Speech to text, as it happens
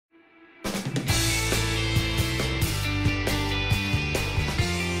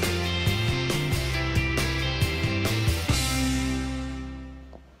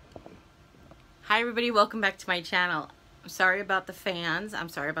Hi everybody, welcome back to my channel. I'm sorry about the fans. I'm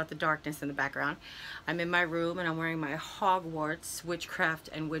sorry about the darkness in the background. I'm in my room and I'm wearing my Hogwarts Witchcraft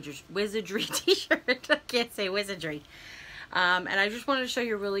and Wizardry t-shirt. I can't say wizardry. And I just wanted to show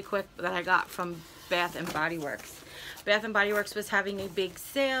you really quick that I got from Bath and Body Works. Bath and Body Works was having a big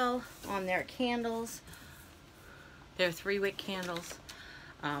sale on their candles. Their 3-wick candles.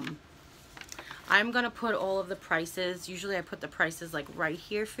 I'm going to put all of the prices. Usually I put the prices like right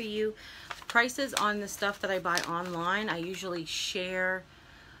here for you. Prices on the stuff that I buy online, I usually share.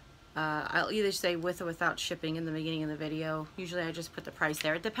 I'll either say with or without shipping in the beginning of the video. Usually I just put the price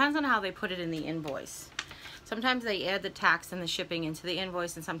there. It depends on how they put it in the invoice. Sometimes they add the tax and the shipping into the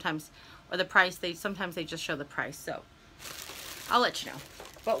invoice, and sometimes, or the price, sometimes they just show the price. So I'll let you know.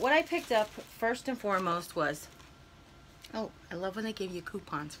 But what I picked up first and foremost was, oh, I love when they give you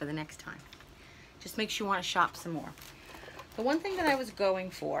coupons for the next time. Just makes you want to shop some more. The one thing that I was going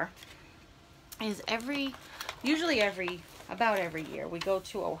for is about every year, we go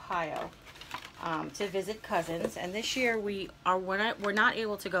to Ohio to visit cousins. And this year we're not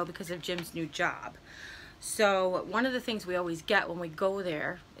able to go because of Jim's new job. So one of the things we always get when we go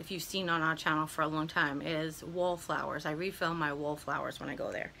there, if you've seen on our channel for a long time, is wallflowers. I refill my wallflowers when I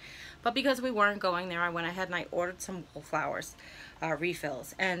go there. But because we weren't going there, I went ahead and I ordered some wallflowers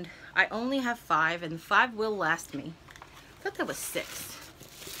refills. And I only have 5, and 5 will last me. I thought that was 6.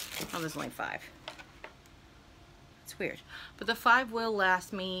 Oh, there's only 5. It's weird. But the 5 will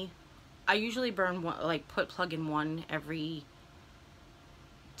last me. I usually burn one, like plug in one every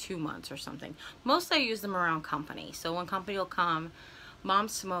 2 months or something. Mostly I use them around company. So when company will come, Mom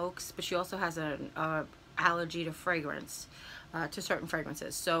smokes, but she also has an allergy to fragrance, to certain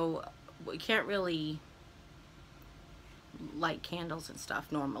fragrances. So we can't really light candles and stuff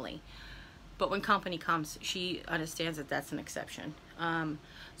normally. But when company comes, she understands that that's an exception.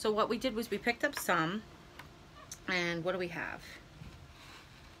 So what we did was we picked up some, and what do we have?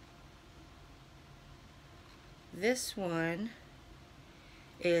 This one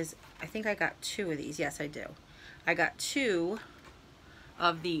is, I think I got 2 of these. Yes, I do. I got 2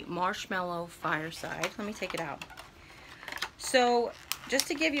 of the Marshmallow Fireside. Let me take it out. So just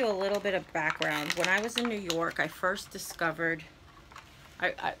to give you a little bit of background, when I was in New York, I first discovered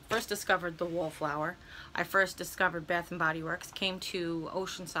the wallflower. I first discovered Bath and Body Works. Came to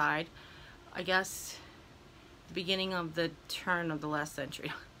Oceanside, I guess the beginning of the turn of the last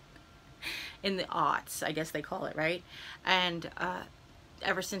century. In the aughts, I guess they call it, right? And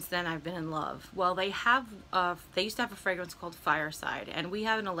ever since then I've been in love. Well, they used to have a fragrance called Fireside, and we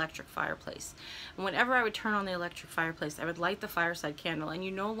have an electric fireplace. And whenever I would turn on the electric fireplace, I would light the Fireside candle, and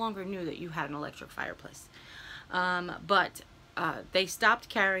you no longer knew that you had an electric fireplace. But they stopped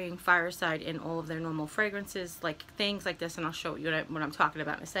carrying Fireside in all of their normal fragrances, like things like this, and I'll show you what I'm talking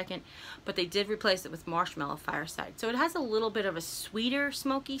about in a second. But they did replace it with Marshmallow Fireside. So it has a little bit of a sweeter,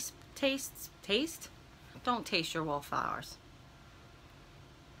 smoky taste. Don't taste your wallflowers.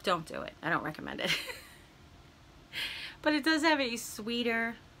 Don't do it. I don't recommend it. But it does have a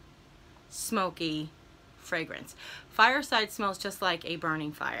sweeter, smoky fragrance. Fireside smells just like a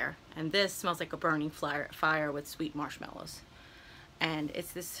burning fire, and this smells like a burning fire with sweet marshmallows. And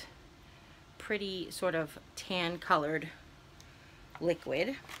it's this pretty sort of tan colored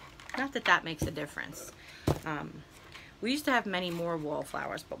liquid. Not that that makes a difference. We used to have many more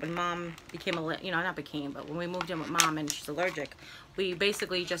wallflowers, but when Mom became but when we moved in with Mom and she's allergic, we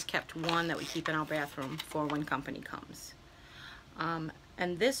basically just kept one that we keep in our bathroom for when company comes.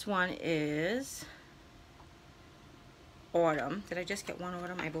 And this one is Autumn. Did I just get one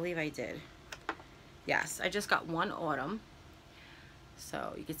Autumn? I believe I did. Yes, I just got one Autumn.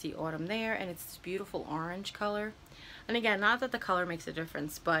 So you can see Autumn there, and it's this beautiful orange color. And again, not that the color makes a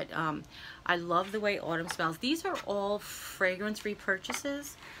difference, but I love the way Autumn smells. These are all fragrance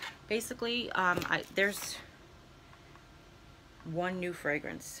repurchases. Basically, there's one new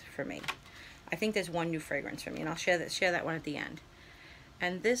fragrance for me. I think there's one new fragrance for me, and I'll share that one at the end.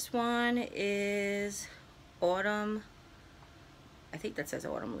 And this one is Autumn. I think that says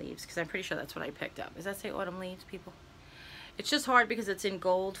Autumn Leaves, because I'm pretty sure that's what I picked up. Does that say Autumn Leaves, people? It's just hard because it's in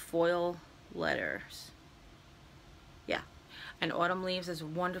gold foil letters. Yeah. And Autumn Leaves is a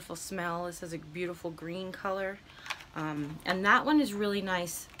wonderful smell. This has a beautiful green color. And that one is really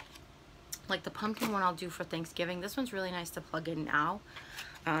nice. Like the pumpkin one I'll do for Thanksgiving. This one's really nice to plug in now.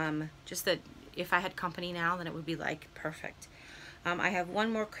 Just that if I had company now, then it would be like perfect. I have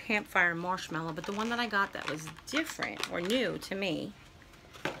one more Campfire Marshmallow, but the one that I got that was different or new to me,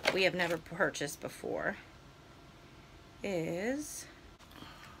 we have never purchased before, is,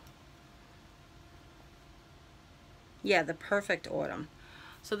 yeah, the Perfect Autumn.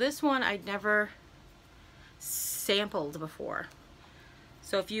 So this one I'd never sampled before.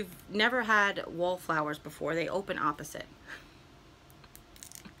 So if you've never had wallflowers before, they open opposite.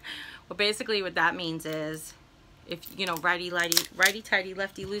 Well, basically what that means is, if you know, righty tighty,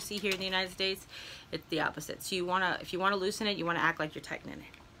 lefty loosey here in the United States, it's the opposite. So if you wanna loosen it, you wanna act like you're tightening it.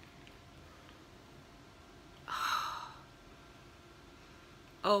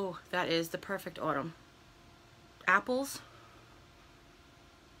 Oh, that is the perfect autumn. Apples,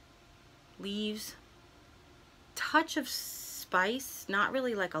 leaves, touch of spice, not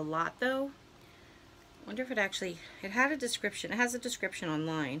really like a lot though. Wonder if it had a description. It has a description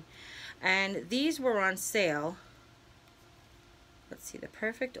online. And these were on sale. Let's see, the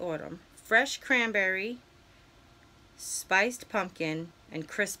perfect autumn. Fresh cranberry, spiced pumpkin, and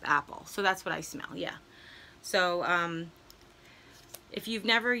crisp apple. So that's what I smell, yeah. So, if you've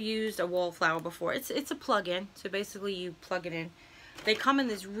never used a wallflower before, it's a plug-in. So basically you plug it in. They come in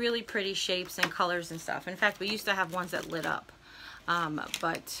these really pretty shapes and colors and stuff. In fact, we used to have ones that lit up.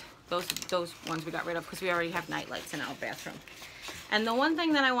 But those ones we got rid of because we already have night lights in our bathroom. And the one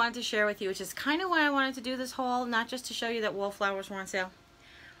thing that I wanted to share with you, which is kind of why I wanted to do this haul, not just to show you that wallflowers were on sale,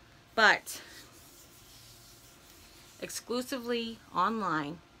 but exclusively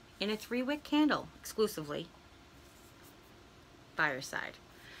online in a 3-wick candle, exclusively. Buyer side.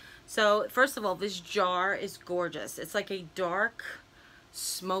 So first of all, this jar is gorgeous. It's like a dark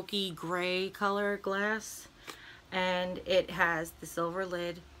smoky gray color glass, and it has the silver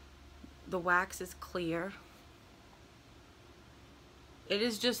lid. The wax is clear. It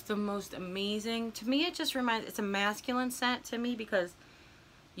is just the most amazing. To me, it just reminds, it's a masculine scent to me because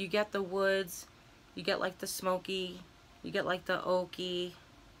you get the woods, you get like the smoky, you get like the oaky,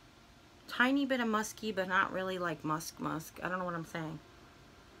 tiny bit of musky, but not really like musk. I don't know what I'm saying.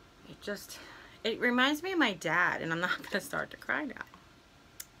 It reminds me of my dad, and I'm not gonna start to cry now.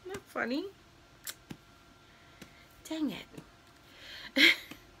 Isn't that funny? Dang it.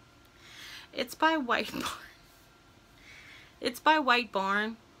 It's by White Barn. It's by White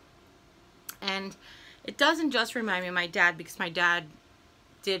Barn, and it doesn't just remind me of my dad, because my dad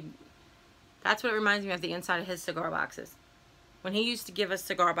that's what it reminds me of, the inside of his cigar boxes. When he used to give us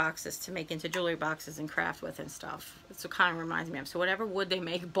cigar boxes to make into jewelry boxes and craft with and stuff. That's what kind of reminds me of. So whatever wood they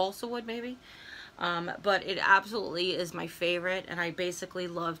make, balsa wood maybe. But it absolutely is my favorite, and I basically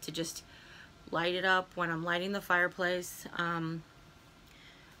love to just light it up when I'm lighting the fireplace. I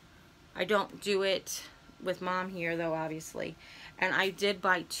don't do it with Mom here though, obviously. And I did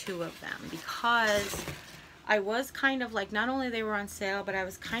buy 2 of them because I was kind of like, not only they were on sale, but I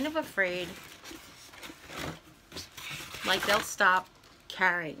was kind of afraid like they'll stop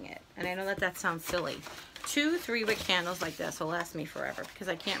carrying it. And I know that sounds silly. 2 3-wick candles like this will last me forever because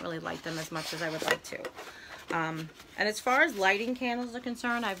I can't really light them as much as I would like to. And as far as lighting candles are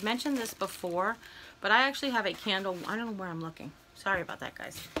concerned, I've mentioned this before, but I actually have a candle. I don't know where I'm looking. Sorry about that,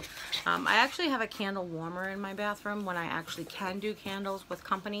 guys. I actually have a candle warmer in my bathroom when I actually can do candles with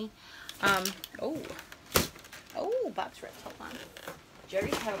company. Oh, box ripped. Hold on.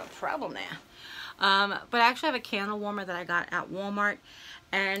 Jerry's having a problem there. But I actually have a candle warmer that I got at Walmart,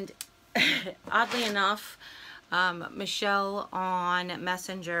 and oddly enough, Michelle on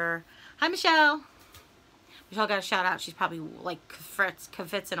Messenger. Hi, Michelle. Michelle got a shout out. She's probably like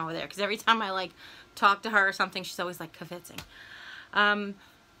kafitzing over there, because every time I like talk to her or something, she's always like kafitzing.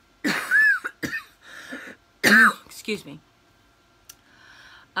 Excuse me.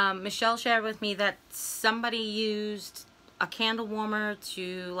 Michelle shared with me that somebody used a candle warmer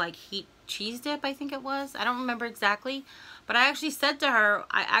to like heat cheese dip, I think it was. I don't remember exactly, but I actually said to her,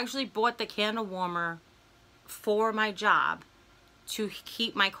 I actually bought the candle warmer for my job to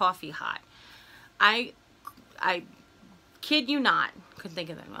keep my coffee hot. I kid you not, couldn't think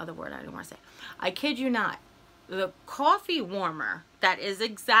of the other word I didn't want to say. I kid you not, the coffee warmer that is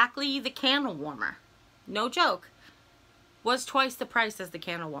exactly the candle warmer, no joke, was twice the price as the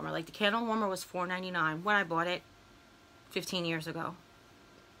candle warmer. Like the candle warmer was $4.99 when I bought it 15 years ago.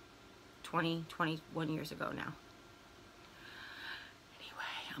 21 years ago now.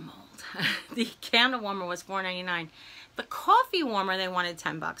 Anyway, I'm old. The candle warmer was $4.99. The coffee warmer they wanted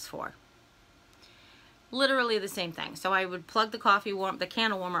 $10 for. Literally the same thing. So I would plug the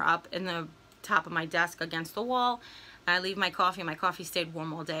candle warmer up in the top of my desk against the wall. I leave my coffee, and my coffee stayed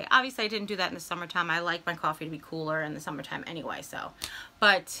warm all day. Obviously, I didn't do that in the summertime. I like my coffee to be cooler in the summertime anyway, so.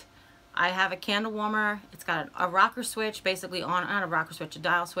 But I have a candle warmer. It's got a rocker switch, basically on, not a rocker switch, a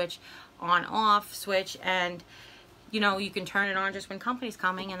dial switch, on off switch, and you know, you can turn it on just when company's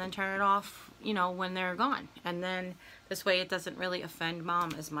coming and then turn it off, you know, when they're gone. And then this way it doesn't really offend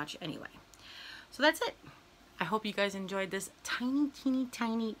Mom as much anyway. So that's it. I hope you guys enjoyed this tiny, teeny,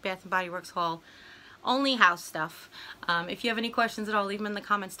 tiny Bath & Body Works haul. only house stuff. If you have any questions at all, leave them in the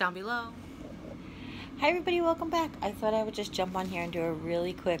comments down below. Hi everybody, welcome back. I thought I would just jump on here and do a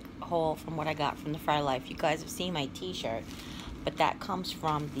really quick haul from what I got from the Fry Life. You guys have seen my t-shirt, but that comes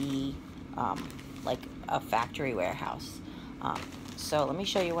from the like a factory warehouse. So let me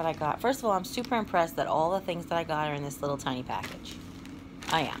show you what I got. First of all, I'm super impressed that all the things that I got are in this little tiny package.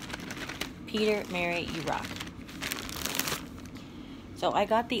 I am. Peter, Mary, you rock. So I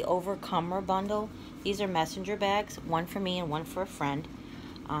got the Overcomer bundle. These are messenger bags, one for me and one for a friend.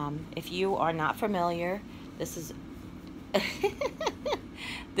 If you are not familiar, this is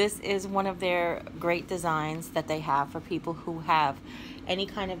this is one of their great designs that they have for people who have any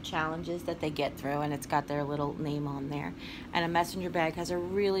kind of challenges that they get through, and it's got their little name on there. And a messenger bag has a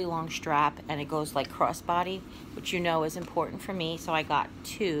really long strap, and it goes like crossbody, which you know is important for me, so I got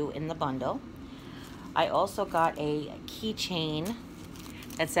 2 in the bundle. I also got a keychain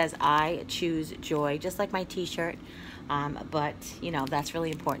that says I choose joy, just like my t-shirt, but you know, that's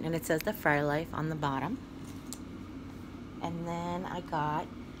really important. And it says the Fry Life on the bottom. And then I got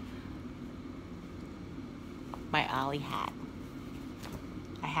my Ollie hat.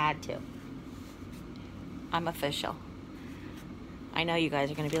 I had to. I'm official. I know you guys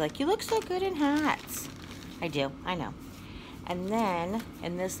are going to be like, you look so good in hats. I do, I know. And then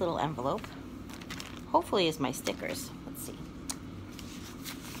in this little envelope, hopefully is my stickers. Let's see.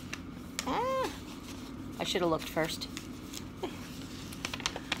 I should have looked first.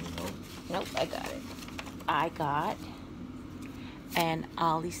 Nope, I got it. I got an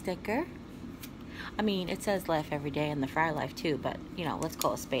Ollie sticker. I mean, it says laugh every day in the Fry Life too, but you know, let's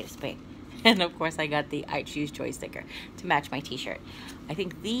call a spade a spade. And of course I got the I choose joy sticker to match my t-shirt. I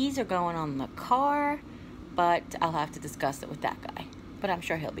think these are going on the car, but I'll have to discuss it with that guy. But I'm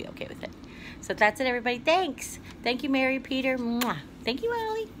sure he'll be okay with it. So that's it, everybody. Thanks. Thank you, Mary, Peter. Mwah. Thank you,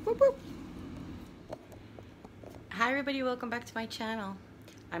 Ollie. Whoop, whoop. Hi, everybody. Welcome back to my channel.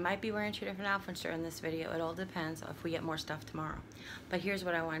 I might be wearing 2 different outfits during this video. It all depends if we get more stuff tomorrow. But here's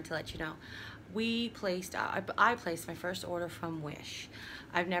what I wanted to let you know. I placed my first order from Wish.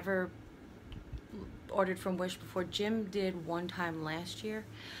 I've never ordered from Wish before. Jim did one time last year,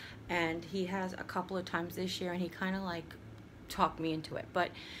 and he has a couple of times this year, and he kind of like talked me into it.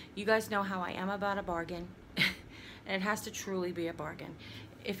 But you guys know how I am about a bargain, and it has to truly be a bargain.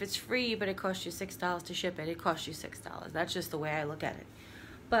 If it's free but it costs you $6 to ship it, it costs you $6. That's just the way I look at it.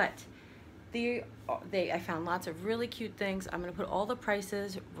 But I found lots of really cute things. I'm going to put all the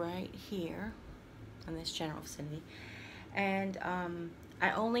prices right here in this general vicinity. And I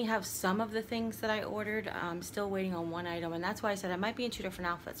only have some of the things that I ordered. I'm still waiting on one item, and that's why I said I might be in 2 different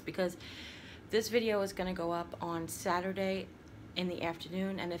outfits, because this video is going to go up on Saturday in the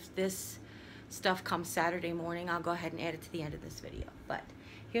afternoon, and if this stuff comes Saturday morning, I'll go ahead and add it to the end of this video. But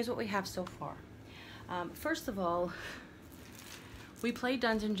here's what we have so far. First of all, we play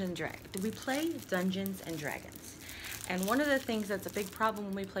Dungeons and Dragons. And one of the things that's a big problem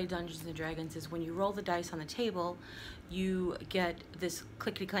when we play Dungeons and Dragons is when you roll the dice on the table, you get this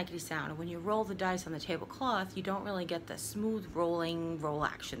clickety-clackety sound. And when you roll the dice on the tablecloth, you don't really get the smooth roll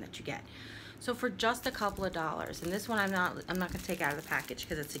action that you get. So for just a couple of dollars, and this one I'm not going to take out of the package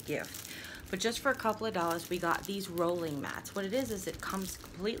because it's a gift, but just for a couple of dollars, we got these rolling mats. What it is it comes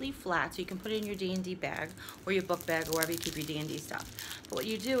completely flat, so you can put it in your D&D bag or your book bag or wherever you keep your D&D stuff. But what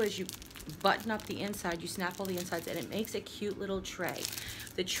you do is you button up the inside, you snap all the insides, and it makes a cute little tray.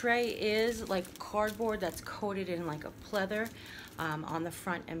 The tray is like cardboard that's coated in like a pleather on the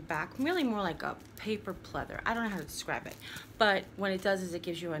front and back, really more like a paper pleather. I don't know how to describe it, but what it does is it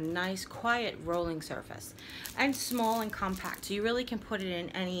gives you a nice quiet rolling surface, and small and compact, so you really can put it in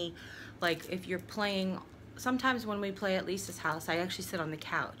any, like if you're playing. Sometimes when we play at Lisa's house, I actually sit on the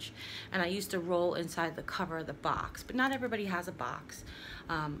couch, and I used to roll inside the cover of the box, but not everybody has a box.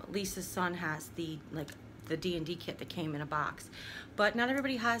 Lisa's son has the D&D kit that came in a box, but not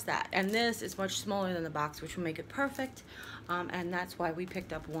everybody has that, and this is much smaller than the box, which will make it perfect, and that's why we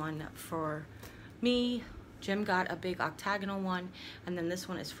picked up one for me. Jim got a big octagonal one, and then this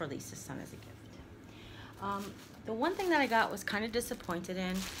one is for Lisa's son as a gift. The one thing that I got was kind of disappointed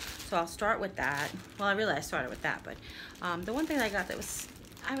in, so I'll start with that. Well, I started with that, but the one thing that I got that was,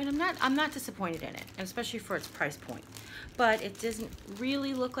 I mean, I'm not disappointed in it, especially for its price point. But it doesn't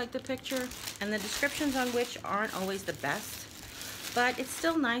really look like the picture, and the descriptions on which aren't always the best, but it's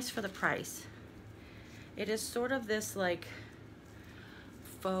still nice for the price. It is sort of this like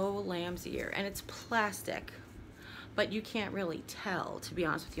faux lamb's ear, and it's plastic, but you can't really tell, to be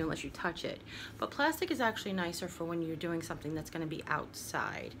honest with you, unless you touch it. But plastic is actually nicer for when you're doing something that's going to be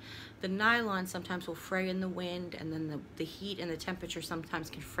outside. The nylon sometimes will fray in the wind, and then the heat and the temperature sometimes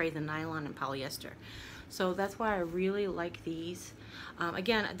can fray the nylon and polyester. So that's why I really like these.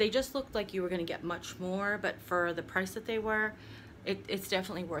 Again, they just looked like you were going to get much more, but for the price that they were, it's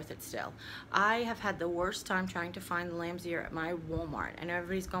definitely worth it still. I have had the worst time trying to find the lamb's ear at my Walmart, and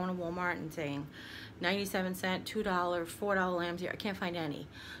everybody's going to Walmart and saying 97 cent, $2, $4 lamb's ear. I can't find any.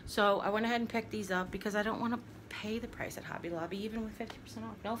 So I went ahead and picked these up because I don't want to pay the price at Hobby Lobby, even with 50%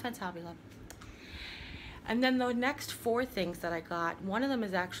 off. No offense, Hobby Lobby. And then the next 4 things that I got, one of them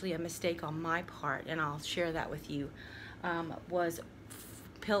is actually a mistake on my part, and I'll share that with you, was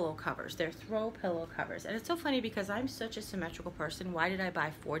pillow covers. They're throw pillow covers. And it's so funny because I'm such a symmetrical person. Why did I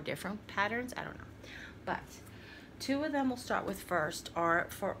buy 4 different patterns? I don't know. But 2 of them we'll start with first are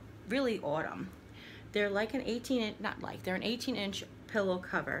for really autumn. They're like an 18-inch, they're an 18-inch pillow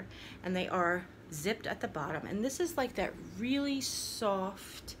cover, and they are zipped at the bottom. And this is like that really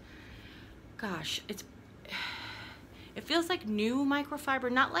soft, gosh, it feels like new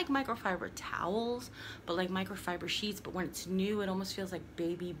microfiber, not like microfiber towels, but like microfiber sheets. But when it's new, it almost feels like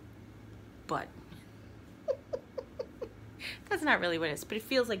baby butt. That's not really what it is, but it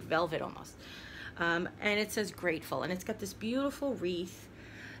feels like velvet almost. And it says grateful, and it's got this beautiful wreath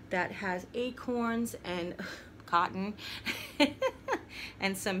that has acorns and cotton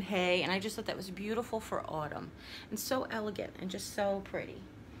and some hay, and I just thought that was beautiful for autumn and so elegant and just so pretty.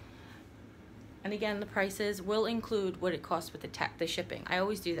 And again, the prices will include what it costs with the shipping. I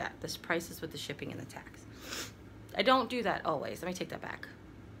always do that. This prices with the shipping and the tax. I don't do that always. Let me take that back.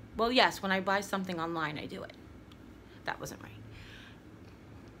 Well, yes, when I buy something online, I do it. That wasn't right.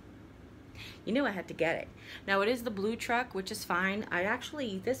 You knew I had to get it. Now, it is the blue truck, which is fine.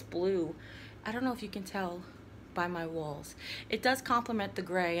 This blue, I don't know if you can tell by my walls. It does complement the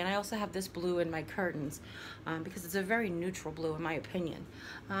gray, and I also have this blue in my curtains because it's a very neutral blue in my opinion.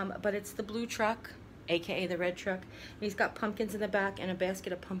 But it's the blue truck, aka the red truck. And he's got pumpkins in the back and a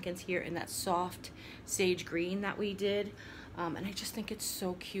basket of pumpkins here in that soft sage green that we did. And I just think it's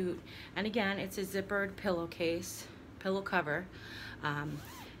so cute. And again, it's a zippered pillowcase, pillow cover.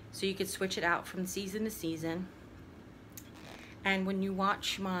 So you could switch it out from season to season. And when you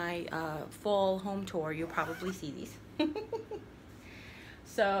watch my fall home tour, you'll probably see these.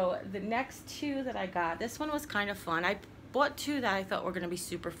 So the next 2 that I got, this one was kind of fun. I bought 2 that I thought were going to be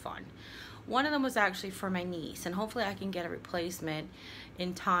super fun. One of them was actually for my niece, and hopefully I can get a replacement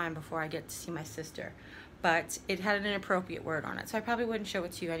in time before I get to see my sister. But it had an inappropriate word on it, so I probably wouldn't show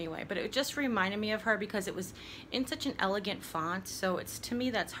it to you anyway. But it just reminded me of her because it was in such an elegant font. So it's, to me,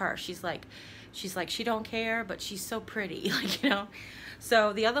 that's her. She's like, she don't care, but she's so pretty, like, you know.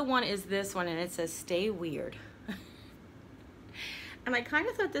 So the other one is this one, and it says "Stay Weird." And I kind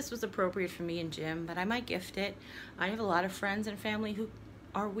of thought this was appropriate for me and Jim, but I might gift it. I have a lot of friends and family who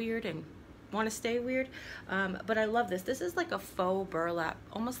are weird and want to stay weird. But I love this. This is like a faux burlap,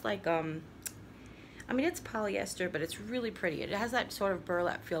 almost like I mean, it's polyester, but it's really pretty. It has that sort of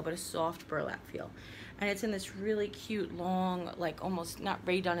burlap feel, but a soft burlap feel. And it's in this really cute, long, like almost not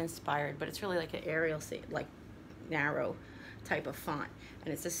Ray Dunn inspired, but it's really like an Arial, like narrow type of font.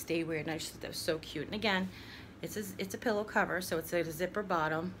 And it says "Stay Weird," and I just thought that was so cute. And again, it's a pillow cover, so it's a zipper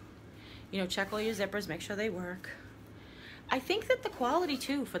bottom. You know, check all your zippers, make sure they work. I think that the quality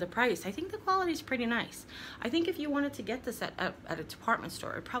too, for the price, I think the quality is pretty nice. I think if you wanted to get this at a department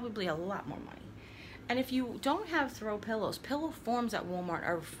store, it'd probably be a lot more money. And if you don't have throw pillows, pillow forms at Walmart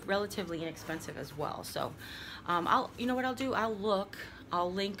are relatively inexpensive as well. So, you know what I'll do?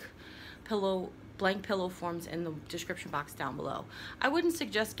 I'll link blank pillow forms in the description box down below. I wouldn't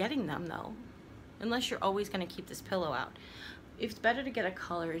suggest getting them though, unless you're always going to keep this pillow out. It's better to get a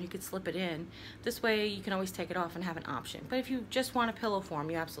color and you could slip it in. This way you can always take it off and have an option. But if you just want a pillow form,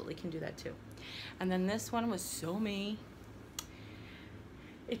 you absolutely can do that too. And then this one was so me.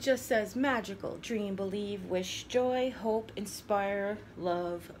 It just says magical, dream, believe, wish, joy, hope, inspire,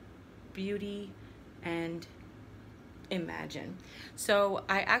 love, beauty, and imagine. So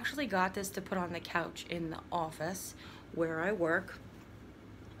I actually got this to put on the couch in the office where I work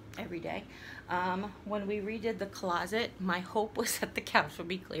every day. When we redid the closet, my hope was that the couch would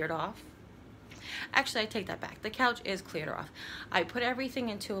be cleared off. Actually, I take that back. The couch is cleared off. I put everything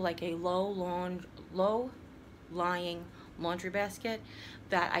into like a low-lying laundry basket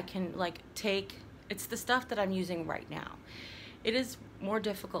that I can like take. It's the stuff that I'm using right now. It is more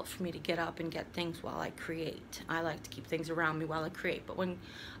difficult for me to get up and get things while I create. I like to keep things around me while I create, but when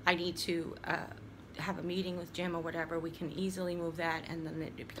I need to have a meeting with Jim or whatever, we can easily move that, and then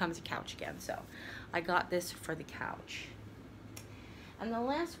it becomes a couch again. So I got this for the couch. And the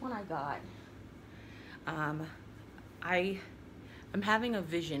last one I got, I'm having a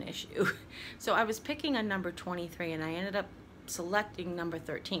vision issue. So I was picking a number 23, and I ended up selecting number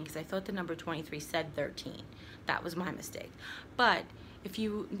 13 because I thought the number 23 said 13. That was my mistake. But if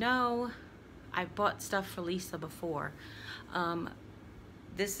you know, I bought stuff for Lisa before.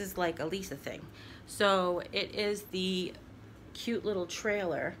 This is like a Lisa thing. So it is the cute little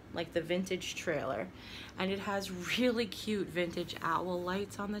trailer, like the vintage trailer, and it has really cute vintage owl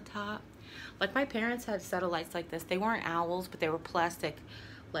lights on the top. Like my parents had set of lights like this. They weren't owls, but they were plastic,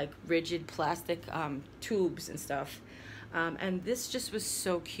 like rigid plastic tubes and stuff. And this just was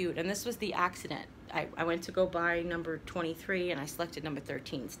so cute. And this was the accident. I went to go buy number 23 and I selected number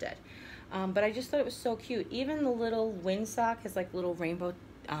 13 instead. But I just thought it was so cute. Even the little windsock has like little rainbow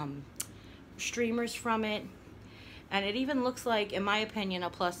streamers from it. And it even looks like, in my opinion, a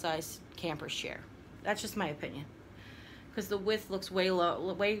plus size camper's chair. That's just my opinion. Because the width looks way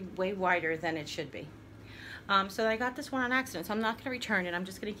wider than it should be. So I got this one on accident. So I'm not going to return it. I'm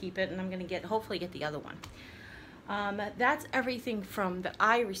just going to keep it, and I'm going to hopefully get the other one. That's everything that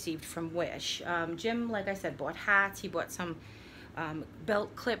I received from Wish. Jim, like I said, bought hats. He bought some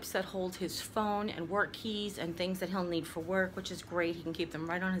belt clips that hold his phone and work keys and things that he'll need for work, which is great. He can keep them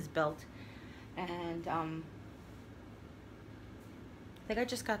right on his belt. And I think I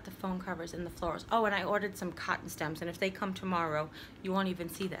just got the phone covers and the florals. Oh, and I ordered some cotton stems, and if they come tomorrow, you won't even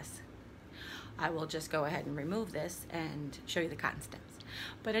see this. I will just go ahead and remove this and show you the cotton stems.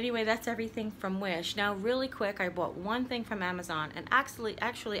 But anyway, that's everything from Wish. Now, really quick, I bought one thing from Amazon, and actually,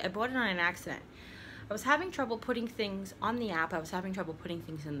 I bought it on an accident. I was having trouble putting things on the app. I was having trouble putting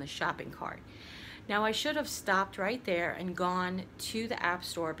things in the shopping cart. Now, I should have stopped right there and gone to the app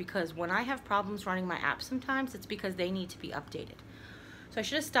store, because when I have problems running my app sometimes, it's because they need to be updated. So I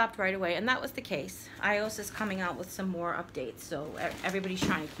should have stopped right away, and that was the case. iOS is coming out with some more updates, so everybody's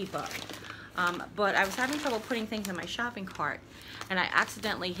trying to keep up. But I was having trouble putting things in my shopping cart, and I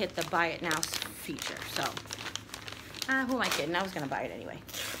accidentally hit the Buy It Now feature. So, who am I kidding? I was going to buy it anyway.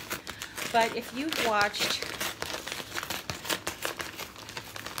 But if you've watched...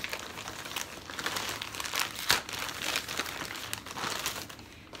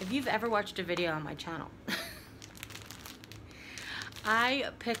 If you've ever watched a video on my channel, I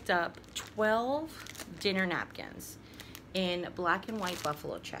picked up 12 dinner napkins in black and white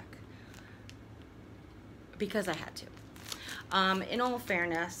buffalo check because I had to. In all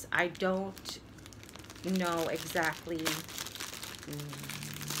fairness, I don't know exactly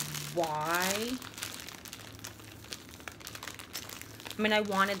why. I mean, I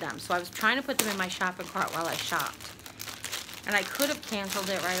wanted them, so I was trying to put them in my shopping cart while I shopped. And I could have canceled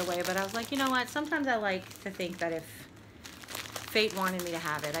it right away, but I was like, you know what? Sometimes I like to think that if fate wanted me to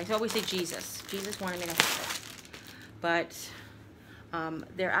have it, I always say Jesus. Jesus wanted me to have it. But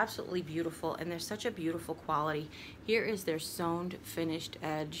they're absolutely beautiful, and they're such a beautiful quality. Here is their sewn finished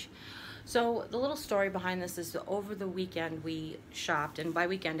edge. So the little story behind this is that over the weekend we shopped, and by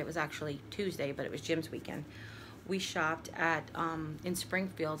weekend it was actually Tuesday, but it was Jim's weekend. We shopped at in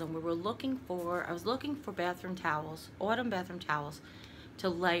Springfield, and we were looking for, I was looking for bathroom towels, autumn bathroom towels, to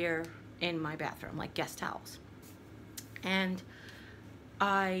layer in my bathroom, like guest towels. And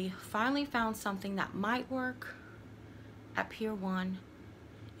I finally found something that might work at Pier 1.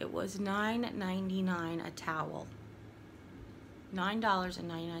 It was $9.99 a towel.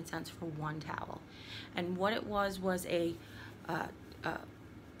 $9.99 for one towel. And what it was a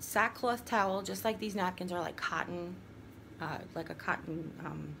sackcloth towel, just like these napkins are, like cotton, like a cotton,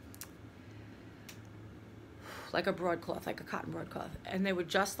 like a broadcloth, like a cotton broadcloth. And they were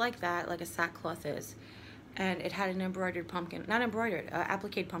just like that, like a sackcloth is. And it had an embroidered pumpkin, not embroidered,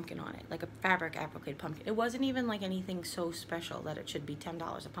 applique pumpkin on it, like a fabric applique pumpkin. It wasn't even like anything so special that it should be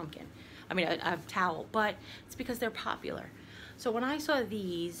 $10 a pumpkin. I mean, a towel, but it's because they're popular. So when I saw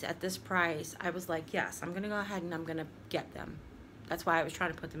these at this price, I was like, yes, I'm gonna go ahead and I'm gonna get them. That's why I was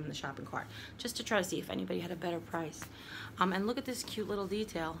trying to put them in the shopping cart, just to try to see if anybody had a better price. And look at this cute little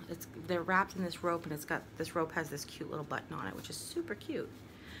detail. They're wrapped in this rope, and this rope has this cute little button on it, which is super cute.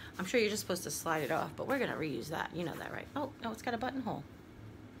 I'm sure you're just supposed to slide it off, but we're gonna reuse that. You know that, right? Oh, no, it's got a buttonhole.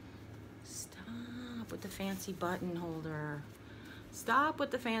 Stop with the fancy button holder. Stop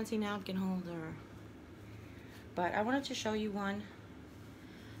with the fancy napkin holder. But I wanted to show you one.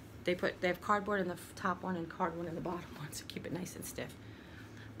 They have cardboard in the top one and cardboard in the bottom one, so keep it nice and stiff.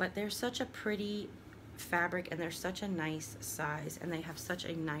 But they're such a pretty fabric, and they're such a nice size, and they have such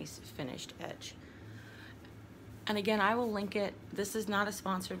a nice finished edge. And again, I will link it. This is not a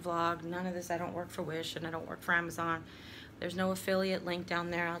sponsored vlog. None of this. I don't work for Wish and I don't work for Amazon. There's no affiliate link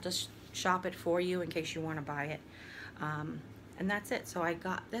down there. I'll just shop it for you in case you want to buy it. And that's it. So I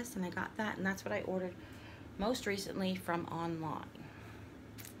got this and I got that, and that's what I ordered most recently from online.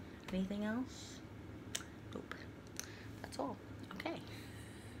 Anything else? Nope. That's all. Okay.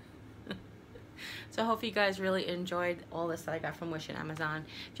 So I hope you guys really enjoyed all this that I got from Wish and Amazon.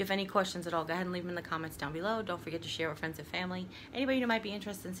 If you have any questions at all, go ahead and leave them in the comments down below. Don't forget to share with friends and family. Anybody who might be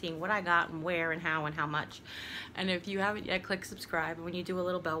interested in seeing what I got and where and how much. And if you haven't yet, click subscribe. And when you do, a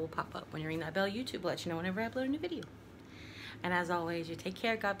little bell will pop up. When you ring that bell, YouTube will let you know whenever I upload a new video. And as always, you take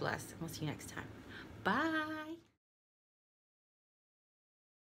care, God bless, and we'll see you next time. Bye.